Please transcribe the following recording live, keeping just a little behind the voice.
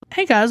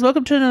Hey guys,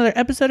 welcome to another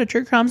episode of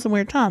True Crimes and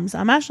Weird Times.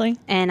 I'm Ashley.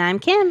 And I'm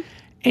Kim.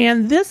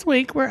 And this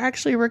week we're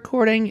actually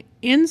recording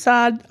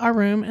inside our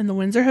room in the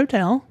Windsor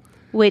Hotel.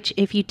 Which,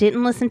 if you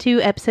didn't listen to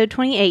episode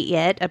 28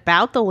 yet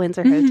about the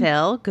Windsor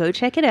Hotel, go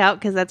check it out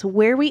because that's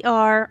where we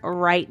are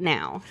right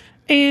now.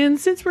 And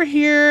since we're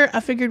here, I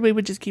figured we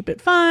would just keep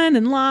it fun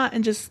and light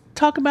and just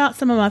talk about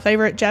some of my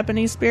favorite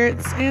Japanese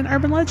spirits and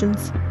urban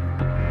legends.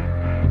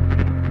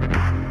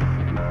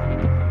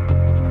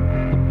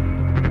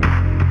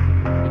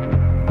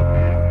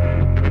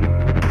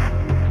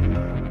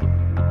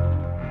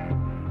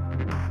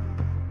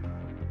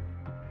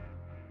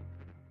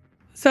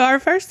 So our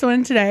first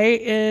one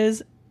today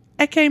is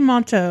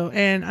Ekemonto,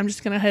 and I'm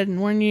just going to go ahead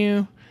and warn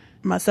you,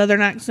 my southern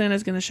accent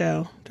is going to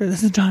show through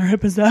this entire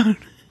episode.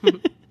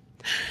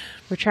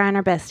 We're trying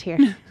our best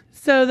here.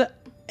 So the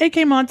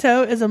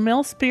Ekemonto is a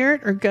male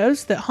spirit or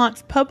ghost that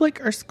haunts public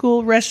or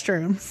school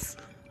restrooms.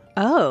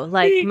 Oh,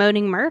 like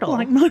Moaning Myrtle.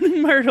 Like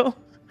Moaning Myrtle.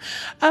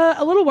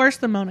 A little worse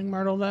than Moaning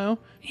Myrtle, though.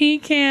 He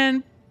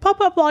can pop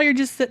up while you're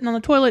just sitting on the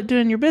toilet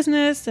doing your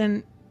business,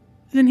 and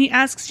then he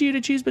asks you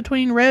to choose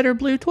between red or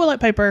blue toilet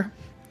paper.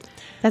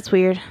 That's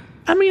weird.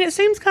 I mean, it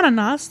seems kind of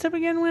nice to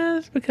begin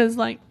with because,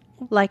 like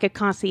a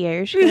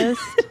concierge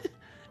ghost.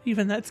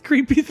 Even that's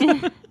creepy,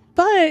 though.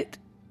 But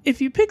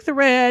if you pick the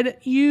red,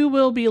 you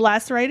will be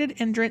lacerated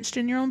and drenched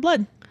in your own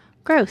blood.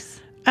 Gross.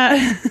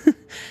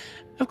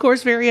 Of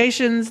course,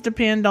 variations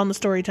depend on the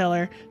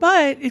storyteller.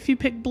 But if you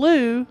pick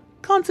blue,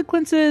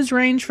 consequences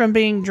range from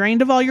being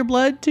drained of all your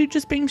blood to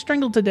just being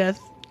strangled to death.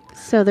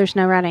 So there's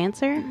no right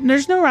answer?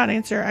 There's no right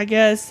answer, I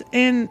guess.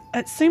 And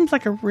it seems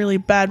like a really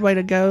bad way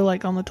to go,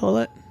 like on the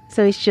toilet.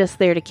 So he's just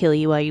there to kill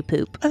you while you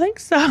poop. I think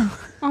so.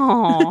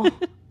 Aww.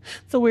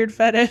 It's a weird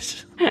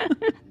fetish.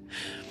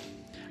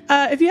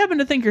 If you happen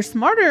to think you're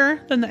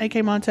smarter than the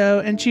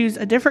Ekemonto and choose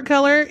a different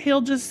color,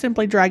 he'll just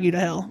simply drag you to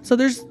hell. So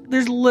there's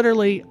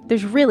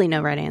really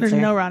no right answer.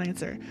 There's no right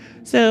answer.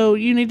 So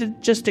you need to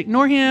just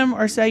ignore him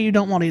or say you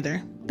don't want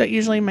either. That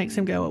usually makes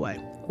him go away.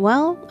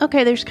 Well,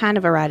 okay, there's kind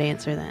of a right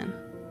answer then.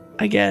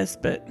 I guess,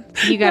 but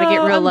you got to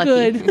get real I'm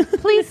lucky. Good.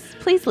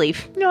 Please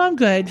leave. No, I'm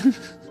good.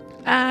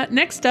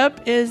 Next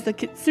up is the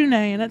Kitsune,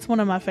 and it's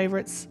one of my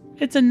favorites.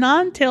 It's a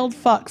nine-tailed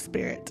fox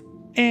spirit,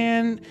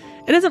 and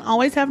it doesn't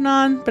always have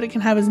nine, but it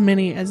can have as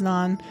many as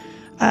nine.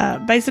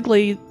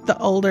 Basically, the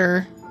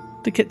older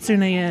the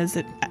Kitsune is,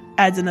 it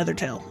adds another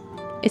tail.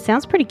 It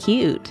sounds pretty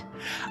cute.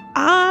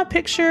 Literally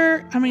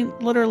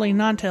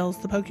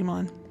Ninetales, the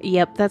Pokemon.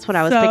 Yep, that's what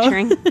I was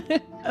picturing.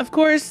 Of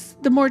course,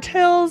 the more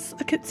tails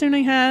a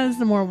Kitsune has,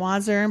 the more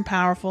wiser and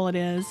powerful it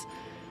is.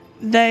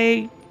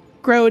 They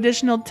grow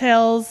additional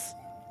tails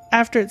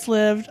after it's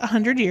lived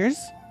 100 years.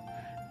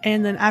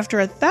 And then after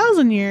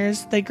 1,000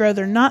 years, they grow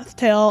their ninth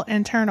tail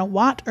and turn a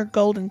white or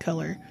golden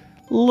color.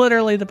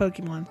 Literally the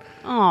Pokemon.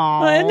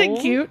 Aww. Isn't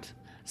it cute?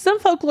 Some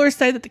folklore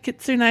say that the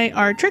Kitsune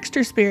are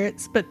trickster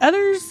spirits, but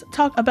others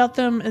talk about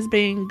them as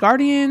being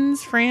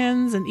guardians,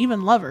 friends, and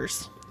even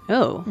lovers.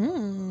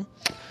 Oh.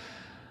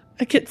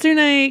 A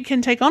Kitsune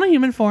can take on a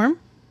human form.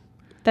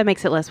 That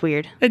makes it less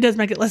weird. It does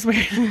make it less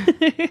weird.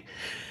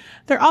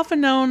 They're often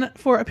known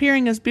for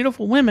appearing as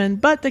beautiful women,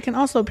 but they can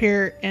also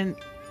appear in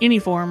any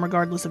form,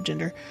 regardless of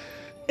gender.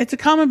 It's a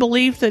common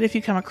belief that if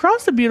you come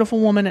across a beautiful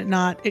woman at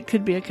night, it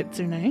could be a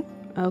Kitsune.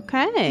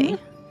 Okay.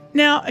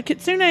 Now, a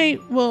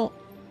Kitsune will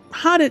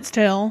hide its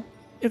tail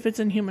if it's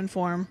in human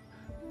form,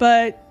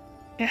 but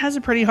it has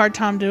a pretty hard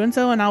time doing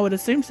so, and I would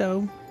assume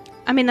so.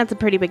 I mean, that's a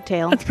pretty big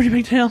tail. That's a pretty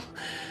big tail.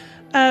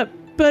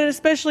 But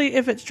especially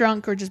if it's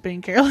drunk or just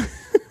being careless.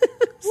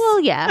 Well,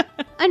 yeah.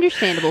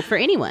 Understandable for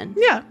anyone.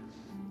 Yeah.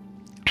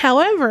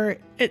 However,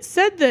 it's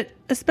said that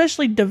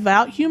especially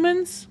devout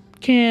humans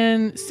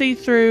can see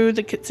through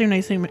the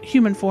Kitsune's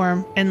human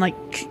form and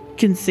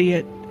can see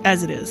it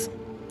as it is.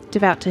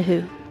 Devout to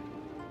who?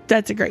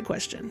 That's a great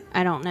question.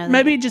 I don't know.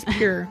 Maybe just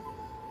pure.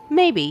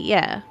 Maybe,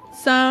 yeah.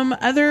 Some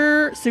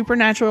other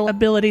supernatural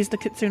abilities the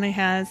Kitsune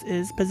has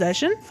is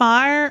possession,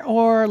 fire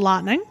or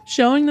lightning,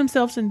 showing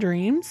themselves in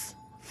dreams,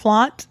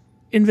 flight,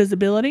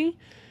 invisibility,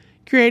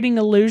 creating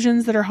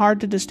illusions that are hard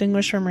to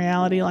distinguish from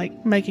reality,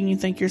 like making you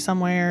think you're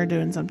somewhere or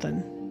doing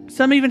something.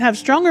 Some even have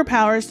stronger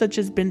powers, such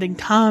as bending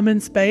time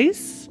and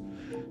space.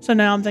 So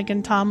now I'm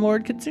thinking Time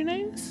Lord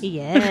Kitsunes.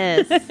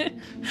 Yes.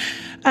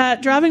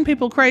 Driving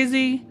people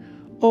crazy,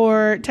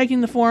 or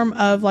taking the form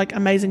of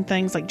amazing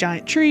things like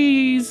giant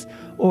trees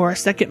or a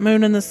second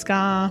moon in the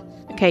sky.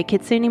 Okay,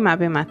 Kitsune might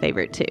be my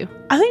favorite too.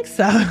 I think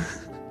so.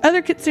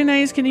 Other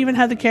Kitsunes can even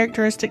have the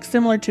characteristics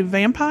similar to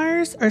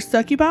vampires or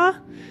succubi,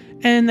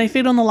 and they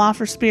feed on the life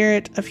or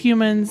spirit of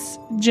humans,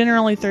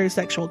 generally through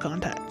sexual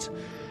contact.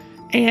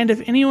 And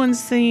if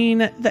anyone's seen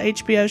the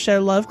HBO show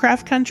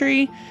Lovecraft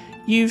Country,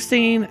 you've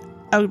seen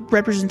a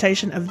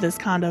representation of this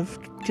kind of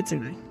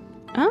Kitsune.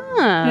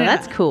 Yeah,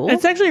 that's cool.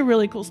 It's actually a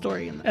really cool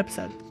story in the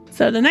episode.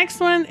 So the next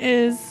one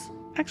is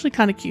actually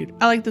kind of cute.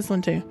 I like this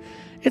one too.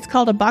 It's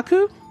called a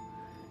Baku,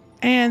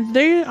 and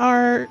they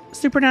are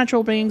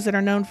supernatural beings that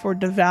are known for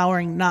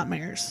devouring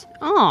nightmares.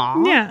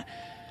 Aww. Yeah.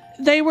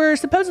 They were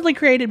supposedly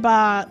created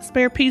by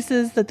spare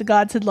pieces that the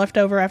gods had left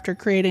over after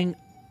creating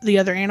the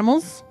other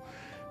animals.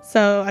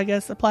 So I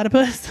guess a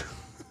platypus.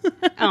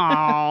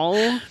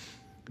 Aww.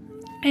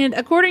 And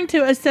according to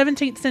a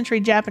 17th century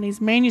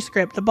Japanese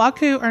manuscript, the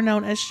Baku are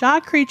known as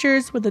shy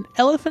creatures with an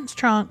elephant's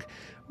trunk,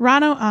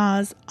 rhino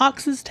eyes,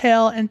 ox's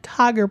tail, and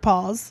tiger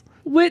paws.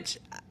 Which,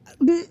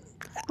 We're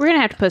going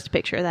to have to post a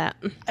picture of that.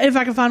 if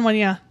I can find one,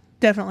 yeah,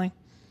 definitely.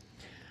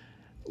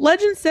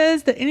 Legend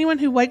says that anyone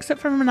who wakes up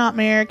from a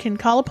nightmare can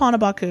call upon a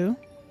Baku.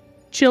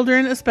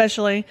 Children,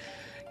 especially,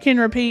 can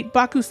repeat,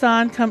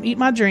 "Baku-san, come eat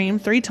my dream,"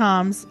 3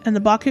 times, and the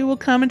Baku will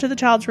come into the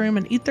child's room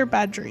and eat their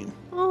bad dream.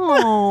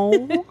 Oh.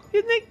 Isn't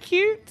it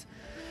cute?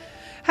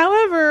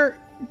 However,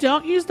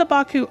 don't use the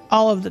Baku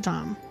all of the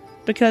time,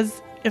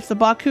 because if the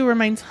Baku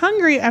remains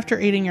hungry after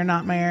eating your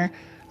nightmare,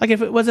 like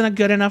if it wasn't a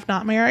good enough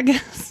nightmare, I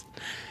guess,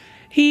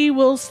 he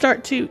will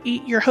start to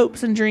eat your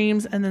hopes and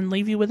dreams and then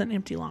leave you with an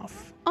empty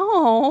life.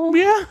 Oh.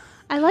 Yeah.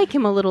 I like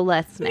him a little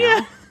less now.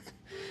 Yeah.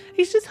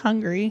 He's just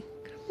hungry.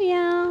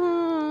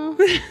 Yeah.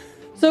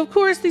 So, of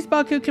course, these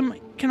Baku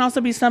can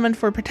also be summoned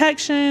for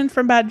protection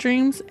from bad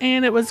dreams,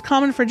 and it was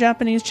common for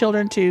Japanese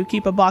children to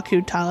keep a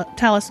Baku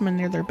talisman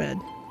near their bed.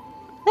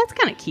 That's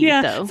kind of cute,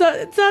 Yeah,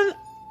 though. so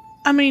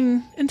I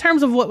mean, in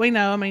terms of what we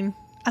know, I mean,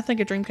 I think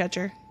a dream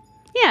catcher.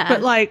 Yeah.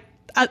 But, like,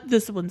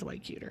 this one's way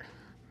cuter.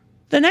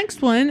 The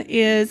next one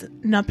is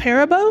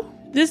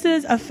Naparabo. This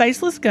is a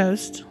faceless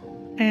ghost,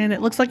 and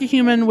it looks like a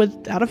human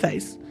without a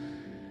face.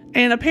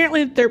 And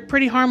apparently they're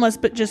pretty harmless,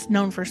 but just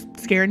known for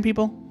scaring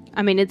people.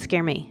 I mean, it'd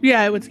scare me.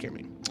 Yeah, it would scare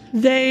me.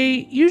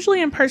 They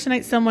usually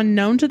impersonate someone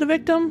known to the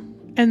victim,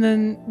 and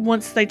then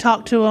once they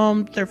talk to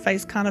them, their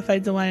face kind of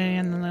fades away,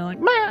 and then they're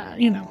like, bah,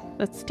 you know.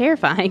 That's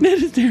terrifying.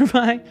 It is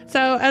terrifying.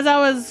 So as I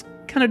was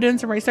kind of doing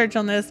some research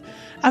on this,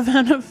 I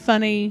found a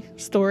funny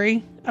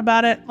story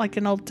about it, like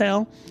an old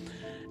tale.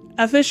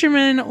 A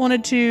fisherman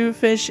wanted to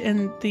fish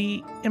in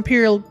the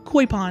Imperial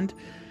Koi Pond,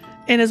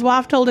 and his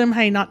wife told him,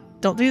 hey,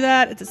 don't do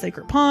that. It's a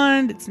sacred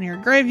pond. It's near a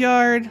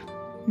graveyard.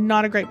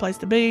 Not a great place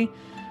to be.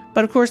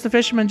 But of course, the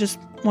fisherman just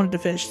wanted to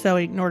fish, so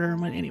he ignored her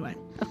and went anyway.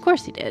 Of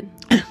course he did.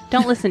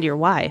 Don't listen to your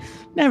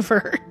wife.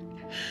 Never.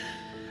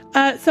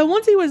 So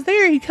once he was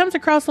there, he comes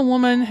across a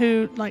woman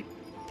who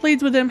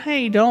pleads with him,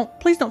 hey,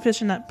 please don't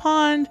fish in that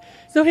pond.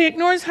 So he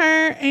ignores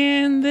her,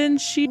 and then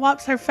she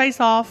wipes her face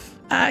off.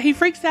 He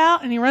freaks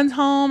out and he runs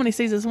home and he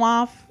sees his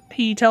wife.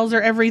 He tells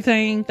her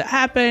everything that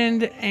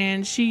happened,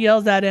 and she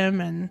yells at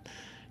him and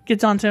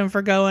gets onto him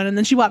for going, and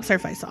then she wipes her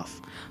face off.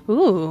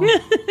 Ooh.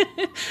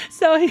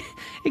 So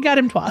he got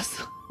him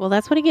twice. Well,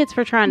 that's what he gets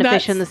for trying to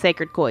fish in the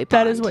sacred koi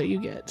pond. That is what you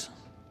get.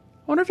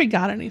 I wonder if he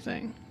got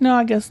anything. No,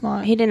 I guess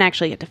not. He didn't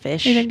actually get to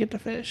fish. He didn't get to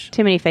fish.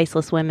 Too many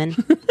faceless women.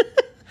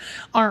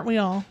 Aren't we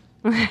all?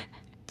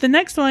 The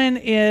next one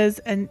is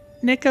a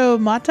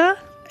Nekomata,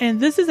 and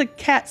this is a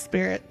cat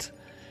spirit.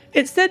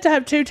 It's said to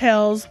have 2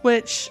 tails,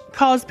 which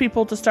cause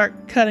people to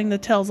start cutting the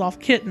tails off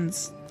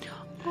kittens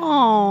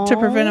Aww. to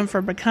prevent them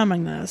from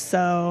becoming this.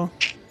 So,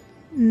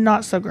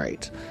 not so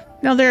great.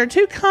 Now, there are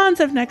 2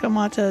 kinds of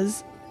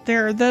Nekomatas.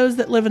 There are those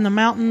that live in the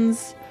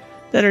mountains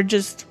that are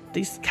just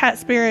these cat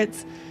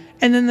spirits.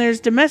 And then there's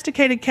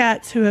domesticated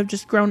cats who have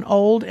just grown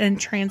old and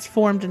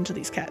transformed into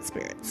these cat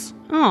spirits.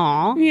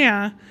 Aw.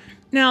 Yeah.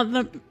 Now,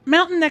 the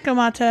mountain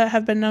Nekomata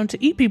have been known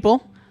to eat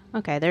people.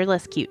 Okay, they're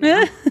less cute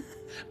now.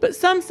 But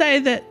some say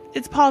that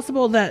it's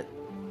possible that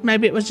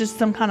maybe it was just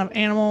some kind of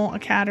animal, a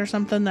cat or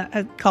something, that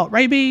had caught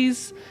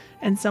rabies.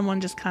 And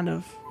someone just kind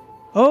of,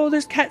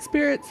 there's cat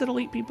spirits that'll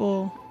eat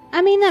people.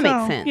 I mean, that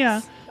makes sense.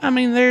 Yeah. I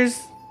mean, I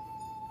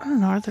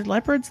don't know, are there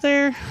leopards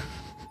there?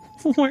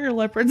 Where are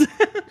leopards?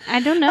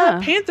 I don't know.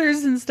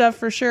 Panthers and stuff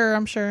for sure,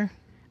 I'm sure.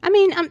 I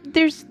mean,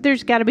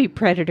 there's got to be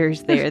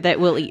predators there that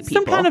will eat people.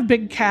 Some kind of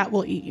big cat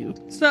will eat you.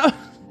 So,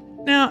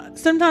 now,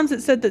 sometimes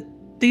it's said that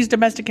these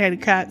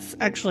domesticated cats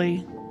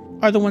actually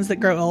are the ones that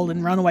grow old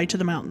and run away to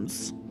the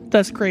mountains,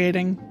 thus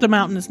creating the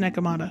mountainous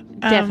Nekomata.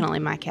 Definitely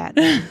my cat.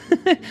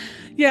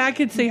 Yeah, I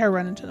could see her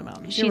running to the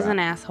mountains. She's an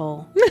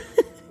asshole.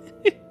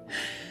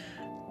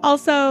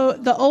 Also,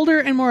 the older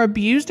and more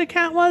abused a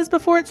cat was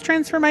before its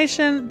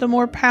transformation, the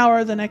more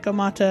power the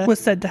Nekomata was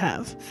said to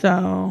have.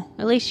 So,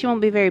 At least she won't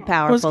be very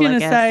powerful, I was going to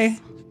guess. say,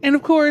 and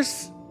of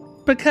course,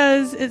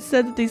 because it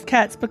said that these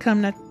cats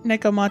become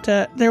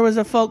Nekomata, there was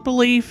a folk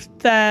belief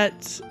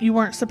that you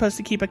weren't supposed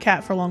to keep a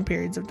cat for long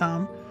periods of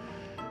time.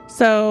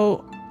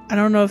 So, I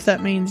don't know if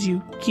that means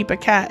you keep a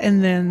cat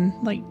and then,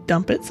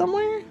 dump it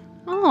somewhere.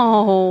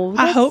 Oh.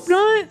 I hope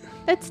not.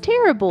 That's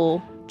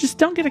terrible. Just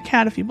don't get a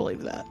cat if you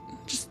believe that.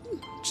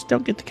 Just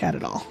don't get the cat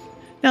at all.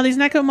 Now, these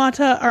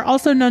Nekomata are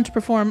also known to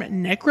perform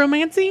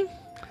necromancy.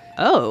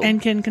 Oh. And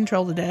can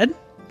control the dead.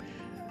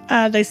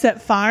 They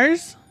set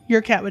fires.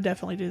 Your cat would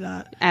definitely do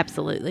that.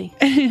 Absolutely.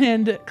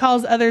 And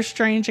cause other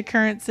strange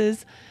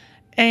occurrences.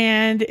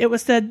 And it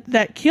was said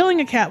that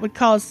killing a cat would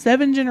cause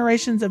 7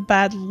 generations of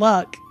bad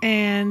luck.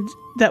 And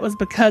that was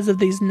because of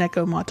these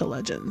Nekomata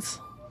legends.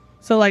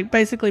 So,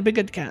 basically, be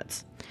good to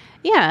cats.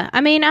 Yeah. I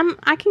mean,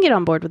 I can get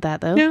on board with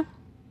that, though. Yeah.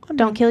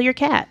 Don't kill your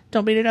cat.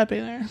 Don't beat it up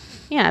either.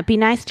 Yeah, be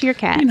nice to your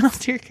cat. Be nice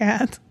to your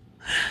cat.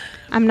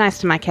 I'm nice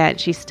to my cat.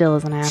 She still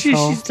is an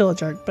asshole. She's still a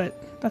jerk,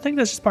 but I think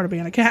that's just part of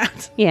being a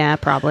cat. Yeah,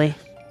 probably.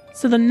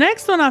 So the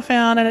next one I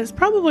found, and it's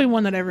probably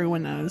one that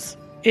everyone knows,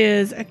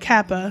 is a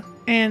kappa.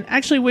 And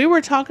actually, we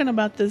were talking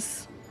about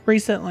this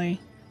recently.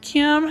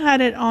 Kim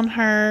had it on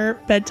her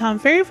Bedtime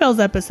Fairy Tales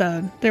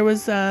episode. There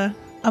was a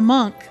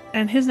monk,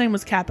 and his name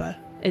was Kappa.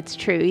 It's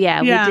true.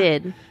 Yeah, Yeah. we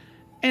did.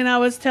 And I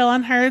was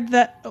telling her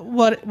that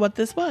what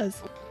this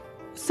was.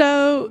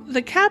 So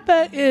the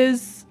kappa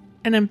is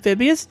an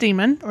amphibious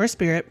demon or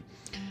spirit.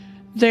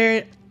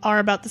 They are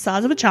about the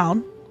size of a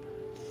child.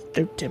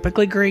 They're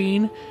typically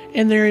green,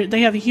 and they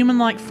have a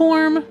human-like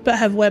form, but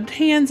have webbed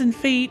hands and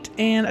feet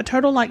and a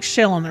turtle-like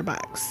shell on their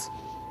backs.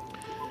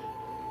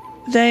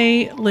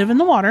 They live in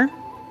the water.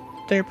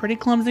 They're pretty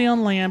clumsy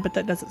on land, but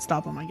that doesn't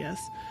stop them, I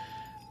guess.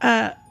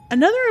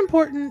 Another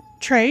important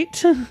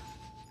trait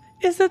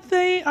is that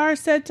they are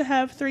said to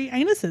have 3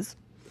 anuses,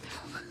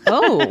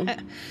 Oh.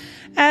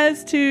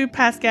 as to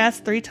pass gas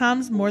 3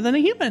 times more than a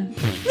human.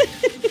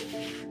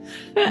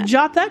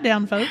 Jot that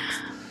down, folks.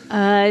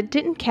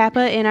 Didn't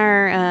Kappa in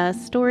our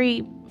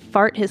story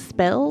fart his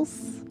spells?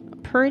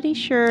 Pretty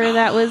sure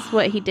that was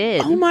what he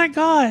did. Oh my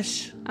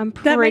gosh. I'm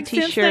that makes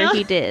pretty sense sure now.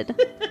 he did.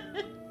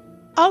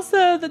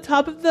 Also, the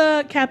top of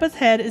the kappa's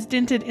head is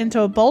dented into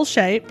a bowl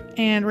shape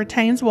and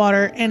retains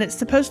water, and it's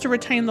supposed to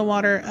retain the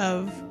water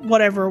of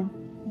whatever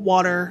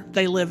water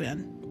they live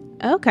in.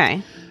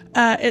 Okay.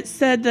 It's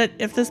said that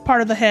if this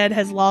part of the head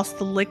has lost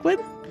the liquid,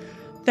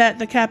 that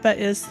the kappa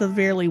is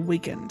severely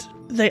weakened.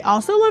 They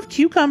also love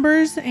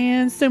cucumbers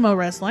and sumo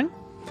wrestling.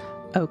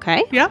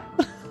 Okay. Yep.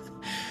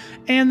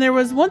 And there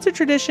was once a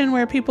tradition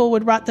where people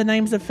would write the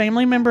names of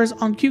family members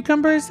on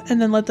cucumbers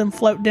and then let them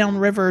float down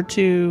river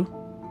to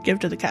give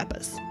to the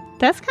kappas.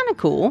 That's kind of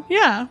cool.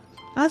 Yeah.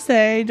 I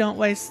say don't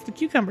waste the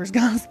cucumbers,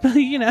 guys, but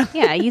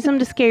Yeah, use them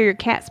to scare your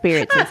cat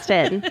spirits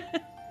instead.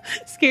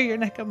 scare your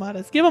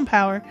Nekomatas. Give them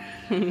power.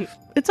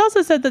 It's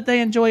also said that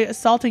they enjoy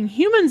assaulting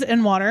humans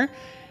in water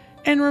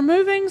and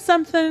removing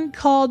something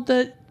called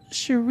the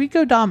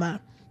Shirikodama.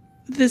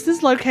 This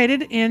is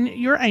located in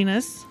your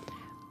anus.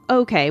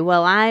 Okay,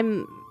 well,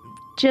 I'm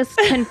just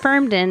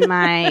confirmed in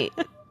my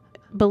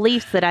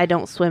beliefs that I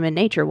don't swim in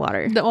nature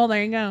water. Well,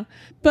 there you go.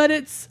 But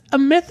it's a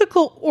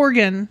mythical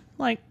organ.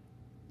 Like,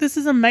 this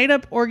is a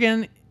made-up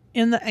organ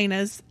in the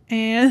anus,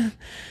 and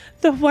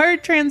the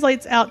word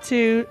translates out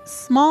to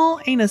small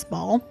anus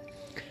ball,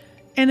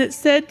 and it's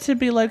said to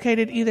be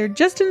located either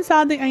just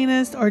inside the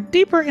anus or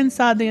deeper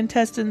inside the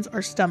intestines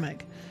or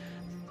stomach.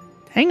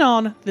 Hang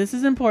on, this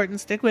is important.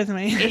 Stick with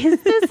me.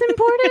 Is this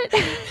important?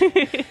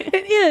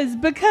 It is,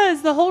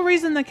 because the whole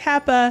reason the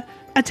kappa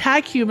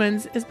attack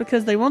humans is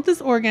because they want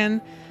this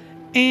organ,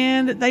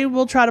 and they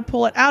will try to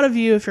pull it out of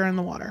you if you're in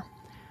the water.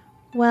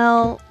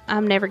 Well,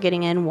 I'm never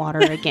getting in water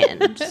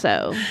again,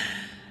 so...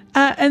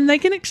 And they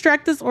can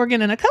extract this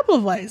organ in a couple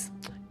of ways.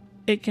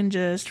 It can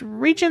just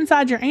reach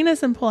inside your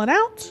anus and pull it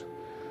out,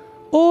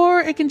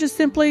 or it can just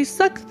simply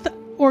suck the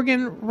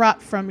organ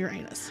right from your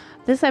anus.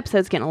 This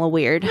episode's getting a little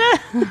weird.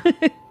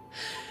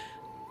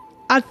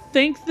 I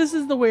think this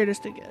is the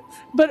weirdest it gets.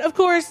 But of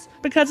course,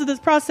 because of this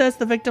process,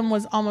 the victim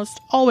was almost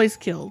always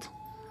killed.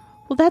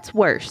 Well, that's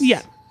worse.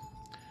 Yeah.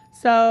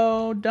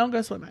 So don't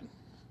go swimming.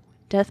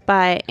 Death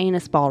by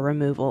anus ball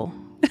removal.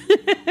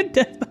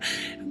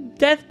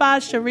 Death by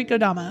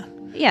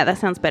Shirikodama. Yeah, that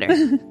sounds better.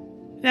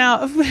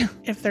 Now,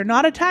 if they're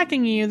not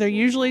attacking you, they're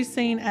usually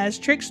seen as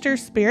trickster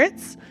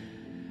spirits.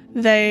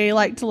 They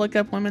like to look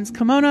up women's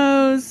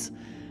kimonos.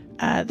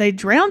 They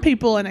drown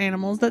people and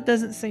animals. That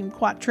doesn't seem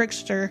quite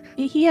trickster.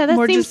 Yeah, that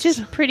More seems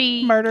just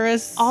pretty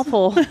murderous.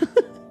 awful.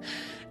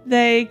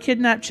 They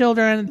kidnap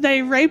children.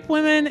 They rape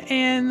women,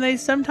 and they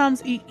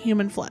sometimes eat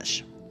human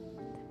flesh.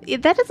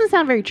 That doesn't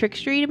sound very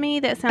trickstery to me.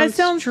 That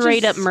sounds,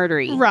 straight up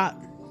murdery. Right.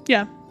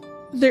 Yeah.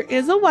 There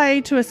is a way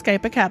to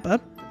escape a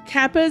kappa.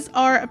 Kappas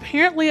are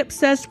apparently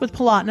obsessed with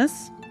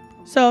politeness.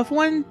 So if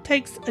one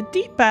takes a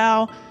deep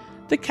bow,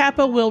 the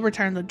kappa will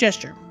return the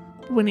gesture.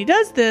 When he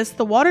does this,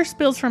 the water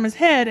spills from his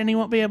head and he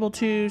won't be able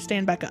to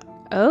stand back up.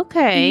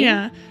 Okay.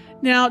 Yeah.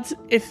 Now,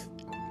 if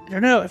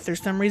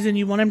there's some reason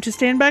you want him to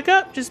stand back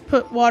up, just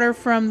put water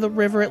from the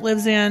river it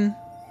lives in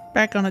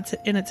back on its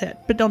head.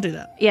 But don't do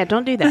that. Yeah,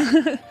 don't do that.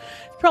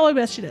 It's probably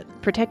best you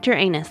didn't. Protect your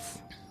anus.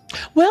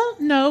 Well,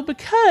 no,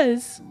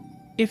 because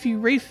if you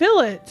refill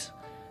it,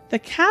 the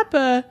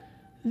kappa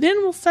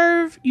then will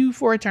serve you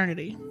for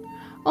eternity.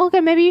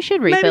 Okay, maybe you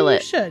should refill Maybe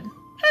it. you should.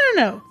 I don't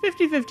know.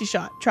 50-50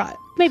 shot. Try it.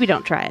 Maybe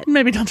don't try it.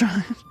 Maybe don't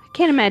try it.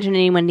 Can't imagine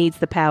anyone needs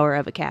the power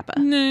of a kappa.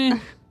 Nah.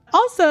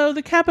 Also,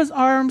 the kappa's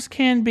arms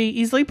can be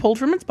easily pulled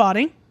from its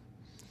body.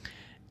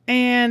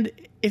 And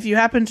if you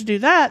happen to do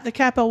that, the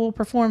kappa will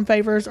perform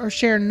favors or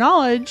share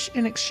knowledge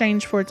in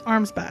exchange for its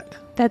arms back.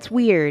 That's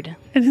weird.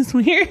 It is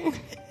weird.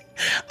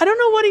 I don't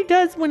know what he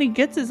does when he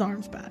gets his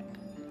arms back.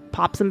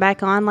 Pops them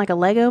back on like a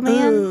Lego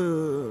man.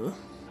 Ugh.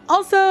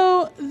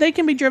 Also, they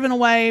can be driven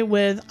away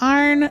with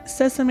iron,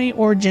 sesame,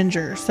 or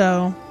ginger.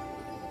 So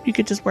you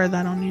could just wear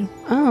that on you.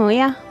 Oh,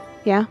 yeah.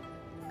 Yeah.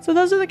 So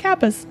those are the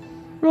Kappas.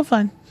 Real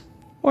fun.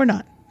 Or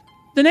not.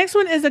 The next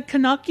one is a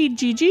Kanaki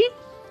Jiji.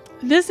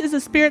 This is a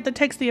spirit that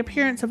takes the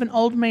appearance of an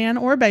old man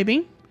or a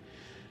baby.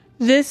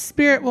 This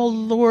spirit will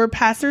lure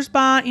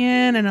passersby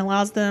in and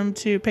allows them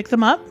to pick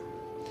them up.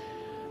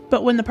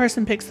 But when the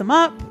person picks them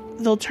up,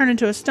 they'll turn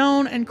into a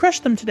stone and crush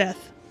them to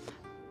death.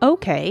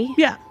 Okay.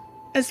 Yeah.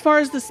 As far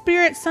as the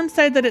spirit, some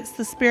say that it's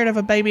the spirit of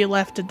a baby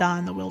left to die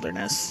in the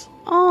wilderness.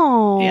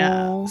 Oh.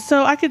 Yeah.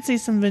 So I could see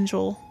some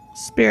vengeful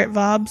spirit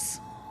vibes.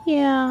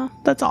 Yeah.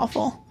 That's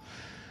awful.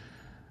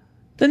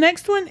 The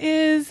next one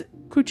is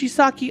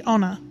Kuchisaki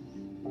Onna.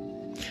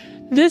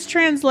 This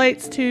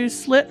translates to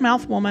slit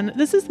mouth woman.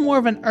 This is more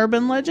of an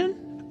urban legend.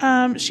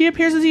 She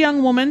appears as a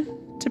young woman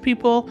to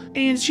people,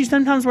 and she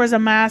sometimes wears a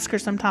mask or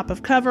some type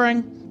of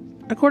covering.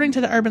 According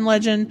to the urban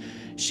legend,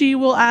 she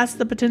will ask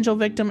the potential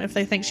victim if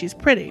they think she's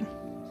pretty.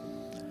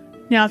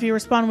 Now, if you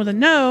respond with a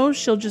no,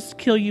 she'll just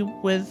kill you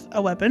with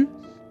a weapon.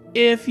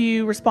 If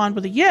you respond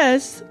with a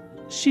yes,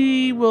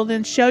 she will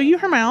then show you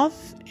her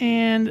mouth,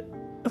 and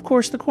of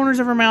course the corners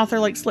of her mouth are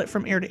like slit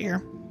from ear to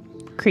ear.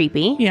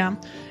 Creepy. Yeah.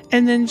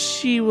 And then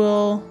she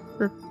will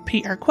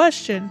repeat her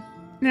question.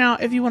 Now,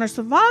 if you want to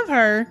survive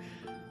her,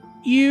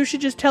 you should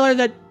just tell her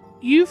that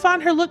you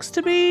find her looks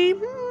to be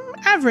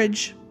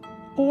average,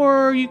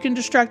 or you can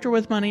distract her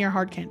with money or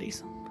hard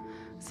candies.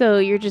 So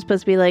you're just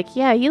supposed to be like,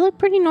 yeah, you look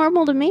pretty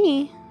normal to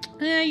me.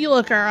 You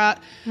look all right.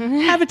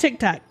 Have a Tic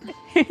Tac.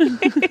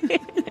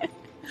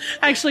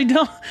 Actually,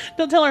 don't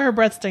tell her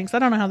breath stinks. I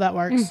don't know how that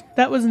works.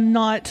 That was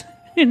not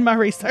in my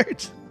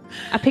research.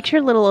 I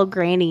picture little old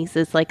grannies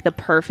as like the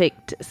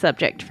perfect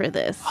subject for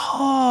this.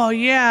 Oh,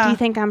 yeah. Do you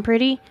think I'm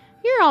pretty?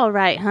 You're all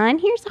right, hon.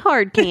 Here's a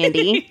hard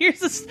candy.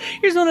 Here's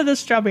one of those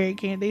strawberry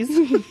candies.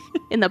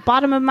 In the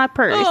bottom of my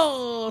purse.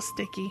 Oh,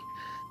 sticky.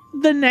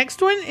 The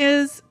next one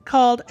is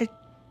called a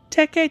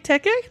Teke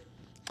Teke.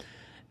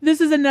 This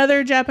is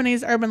another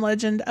Japanese urban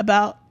legend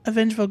about a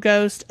vengeful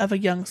ghost of a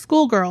young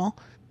schoolgirl.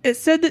 It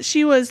said that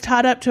she was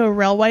tied up to a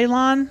railway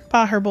line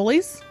by her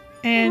bullies,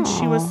 and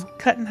she was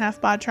cut in half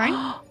by a train.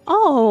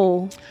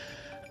 Oh.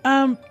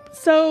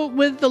 So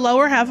with the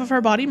lower half of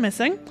her body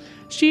missing,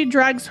 she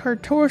drags her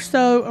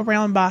torso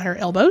around by her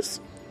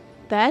elbows.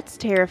 That's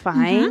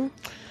terrifying.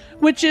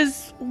 Which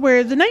is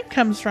where the name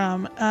comes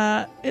from.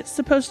 It's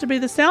supposed to be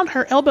the sound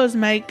her elbows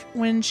make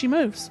when she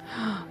moves.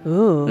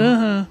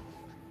 Ooh.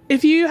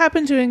 If you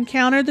happen to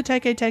encounter the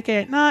Teke Teke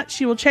at night,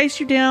 she will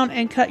chase you down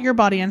and cut your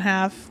body in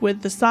half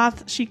with the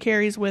scythe she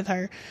carries with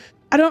her.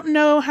 I don't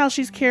know how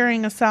she's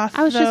carrying a scythe,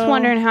 I was just though.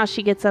 wondering how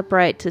she gets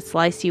upright to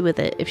slice you with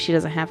it if she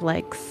doesn't have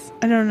legs.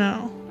 I don't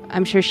know.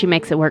 I'm sure she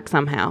makes it work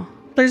somehow.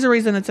 There's a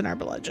reason it's an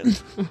urban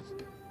legend.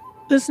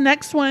 This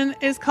next one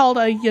is called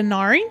a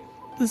Yanari.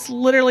 This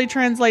literally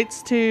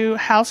translates to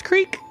house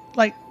creak,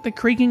 like the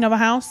creaking of a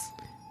house.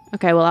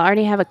 Okay, well, I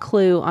already have a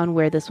clue on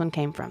where this one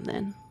came from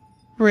then.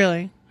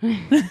 Really?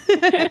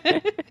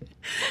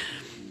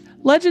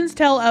 Legends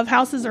tell of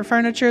houses or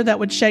furniture that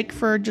would shake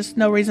for just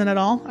no reason at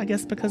all, I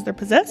guess because they're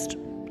possessed.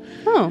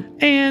 Oh.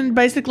 And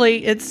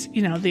basically it's,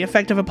 the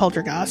effect of a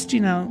poltergeist,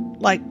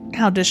 like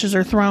how dishes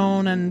are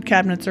thrown and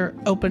cabinets are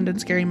opened in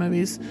scary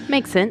movies.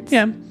 Makes sense.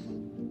 Yeah.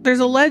 There's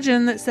a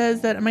legend that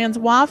says that a man's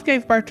wife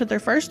gave birth to their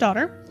first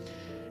daughter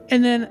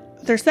and then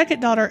their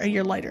second daughter a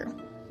year later.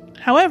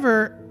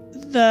 However,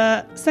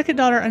 the second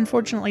daughter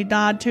unfortunately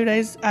died 2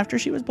 days after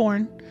she was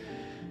born.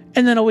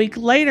 And then a week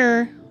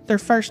later, their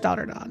first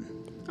daughter died.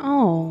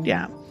 Oh.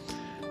 Yeah.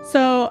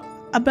 So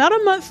about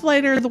a month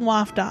later, the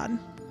wife died.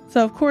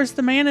 So, of course,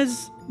 the man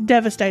is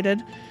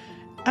devastated.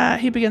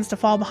 He begins to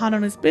fall behind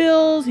on his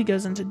bills. He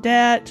goes into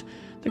debt.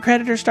 The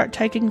creditors start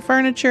taking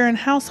furniture and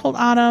household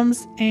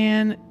items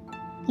and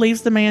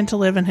leaves the man to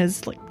live in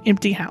his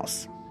empty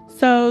house.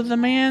 So the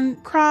man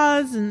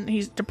cries and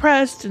he's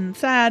depressed and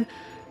sad.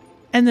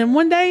 And then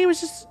one day he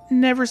was just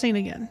never seen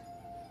again.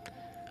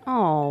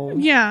 Oh.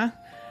 Yeah.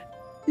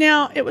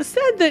 Now, it was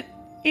said that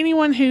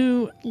anyone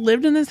who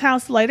lived in this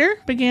house later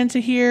began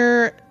to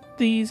hear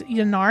these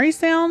Yanari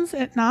sounds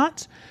at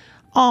night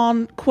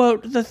on,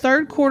 quote, the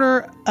third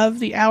quarter of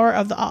the hour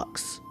of the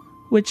ox,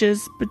 which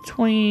is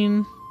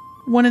between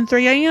 1 and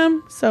 3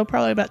 a.m. So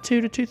probably about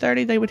 2 to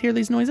 2:30 they would hear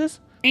these noises.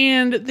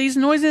 And these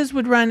noises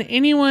would run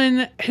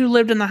anyone who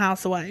lived in the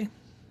house away.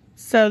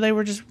 So they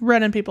were just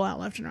running people out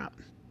left and right.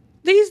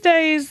 These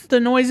days, the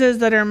noises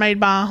that are made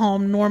by a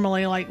home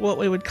normally, like what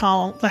we would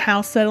call the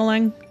house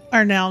settling,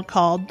 are now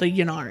called the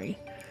Yanari.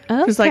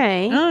 Okay. It's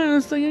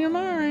the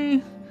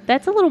Yanari.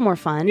 That's a little more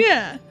fun.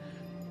 Yeah.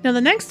 Now,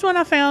 the next one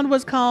I found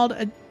was called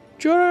a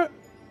Jurogumo,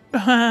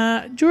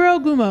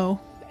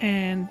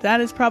 and that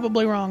is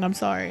probably wrong. I'm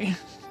sorry.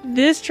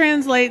 This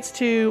translates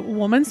to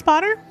woman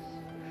spotter.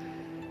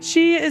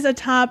 She is a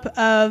type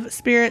of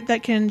spirit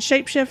that can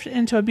shapeshift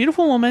into a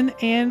beautiful woman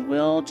and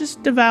will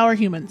just devour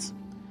humans.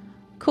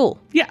 Cool.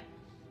 Yeah.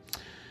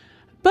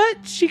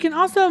 But she can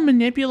also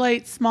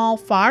manipulate small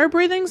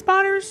fire-breathing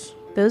spiders.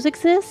 Those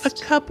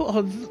exist?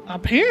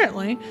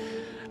 Apparently.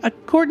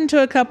 According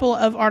to a couple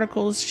of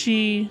articles,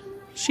 she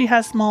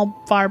has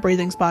small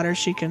fire-breathing spiders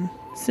she can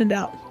send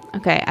out.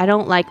 Okay, I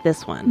don't like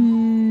this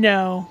one.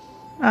 No.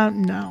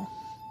 No.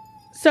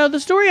 So the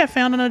story I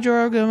found on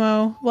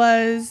Ojoro-Gumo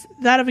was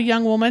that of a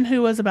young woman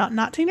who was about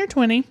 19 or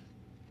 20.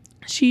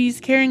 She's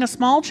carrying a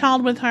small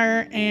child with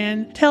her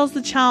and tells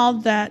the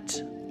child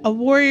that a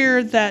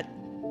warrior that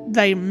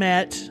they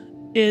met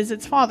is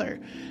its father.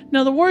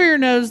 Now, the warrior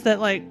knows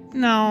that, like,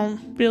 no,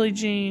 Billie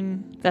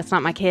Jean... That's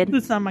not my kid.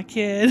 That's not my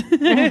kid.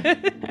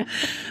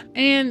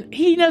 And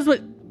he knows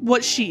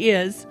what she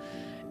is.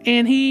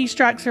 And he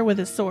strikes her with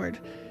his sword.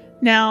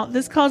 Now,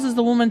 this causes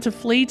the woman to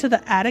flee to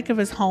the attic of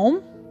his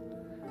home.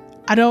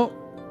 I don't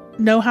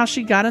know how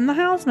she got in the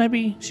house.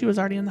 Maybe she was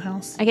already in the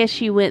house. I guess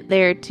she went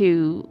there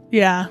to...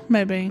 Yeah,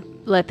 maybe.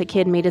 Let the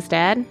kid meet his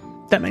dad?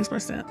 That makes more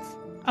sense.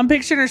 I'm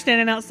picturing her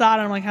standing outside.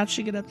 And I'm like, how'd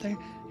she get up there?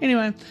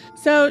 Anyway,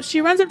 so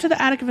she runs up to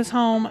the attic of his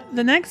home.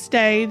 The next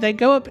day, they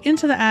go up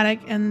into the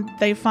attic and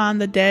they find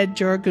the dead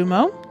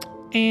Joro-Gumo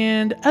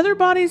and other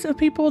bodies of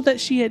people that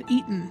she had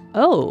eaten.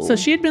 Oh. So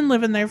she had been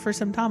living there for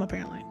some time,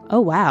 apparently.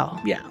 Oh,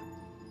 wow. Yeah.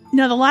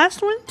 Now, the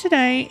last one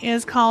today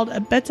is called a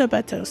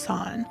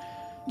Beto-Beto-san.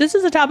 This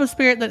is a type of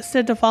spirit that's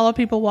said to follow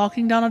people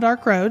walking down a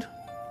dark road.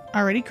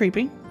 Already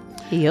creepy.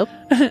 Yep.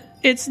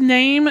 Its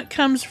name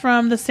comes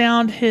from the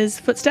sound his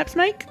footsteps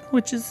make,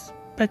 which is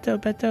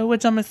Beto-Beto,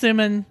 which I'm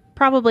assuming...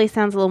 Probably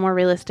sounds a little more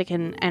realistic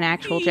in an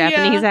actual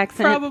Japanese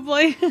accent.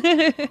 Probably.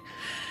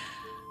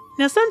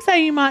 Now, some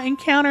say you might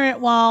encounter it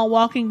while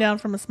walking down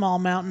from a small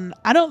mountain.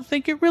 I don't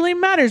think it really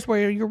matters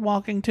where you're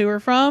walking to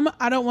or from.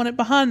 I don't want it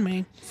behind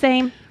me.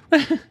 Same. Now,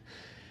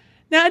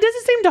 it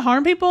doesn't seem to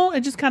harm people. It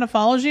just kind of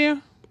follows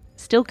you.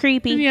 Still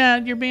creepy. Yeah,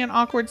 you're being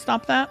awkward.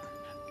 Stop that.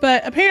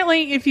 But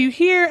apparently, if you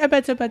hear a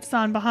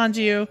Beto-Beto-san behind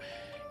you,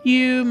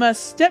 you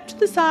must step to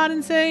the side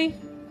and say,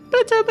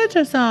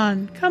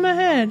 Beto-Beto-san, come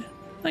ahead.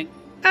 Like,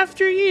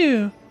 after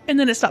you. And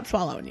then it stops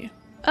following you.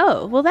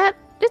 Oh, well,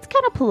 it's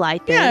kind of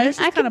polite then. Yeah, it's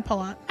just kind of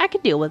polite. I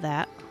could deal with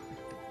that.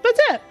 That's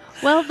it.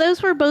 Well,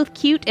 those were both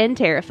cute and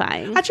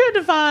terrifying. I tried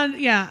to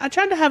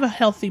have a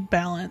healthy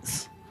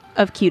balance.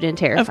 Of cute and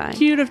terrifying. Of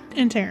cute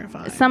and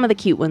terrifying. Some of the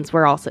cute ones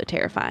were also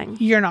terrifying.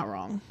 You're not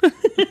wrong.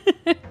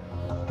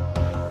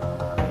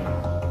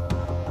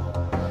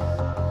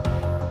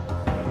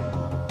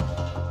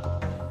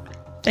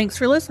 Thanks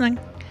for listening.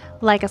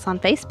 Like us on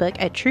Facebook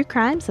at True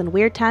Crimes and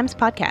Weird Times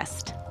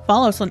Podcast.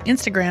 Follow us on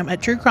Instagram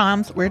at True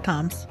Crimes Weird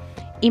Times.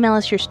 Email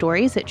us your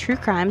stories at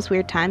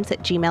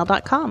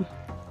truecrimesweirdtimes@gmail.com.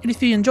 And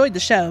if you enjoyed the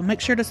show,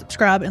 make sure to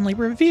subscribe and leave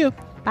a review.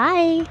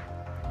 Bye.